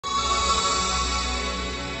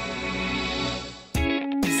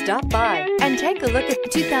Stop by and take a look at the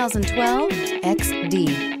 2012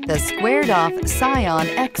 XD. The squared-off Scion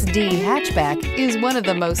XD hatchback is one of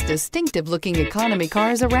the most distinctive-looking economy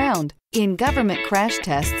cars around. In government crash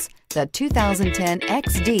tests, the 2010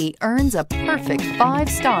 XD earns a perfect 5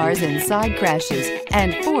 stars in side crashes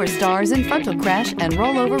and 4 stars in frontal crash and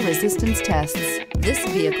rollover resistance tests. This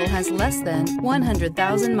vehicle has less than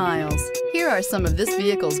 100,000 miles. Here are some of this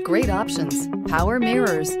vehicle's great options: power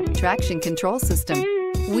mirrors, traction control system,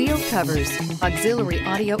 wheel covers, auxiliary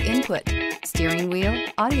audio input, steering wheel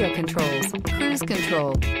audio controls, cruise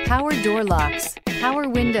control, power door locks, power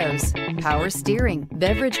windows, power steering,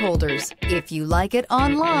 beverage holders. If you like it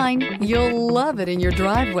online, you'll love it in your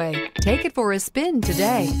driveway. Take it for a spin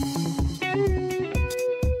today.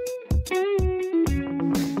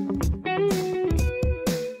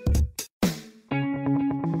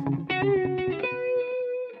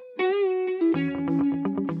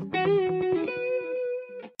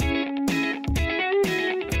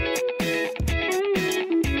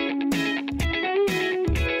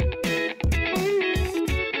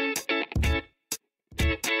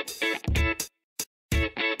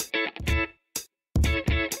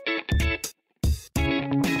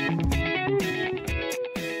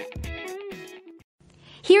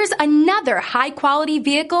 Here's another high-quality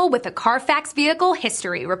vehicle with a Carfax Vehicle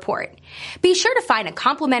History Report. Be sure to find a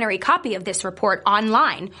complimentary copy of this report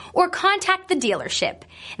online or contact the dealership.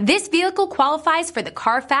 This vehicle qualifies for the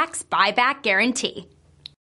Carfax Buyback Guarantee.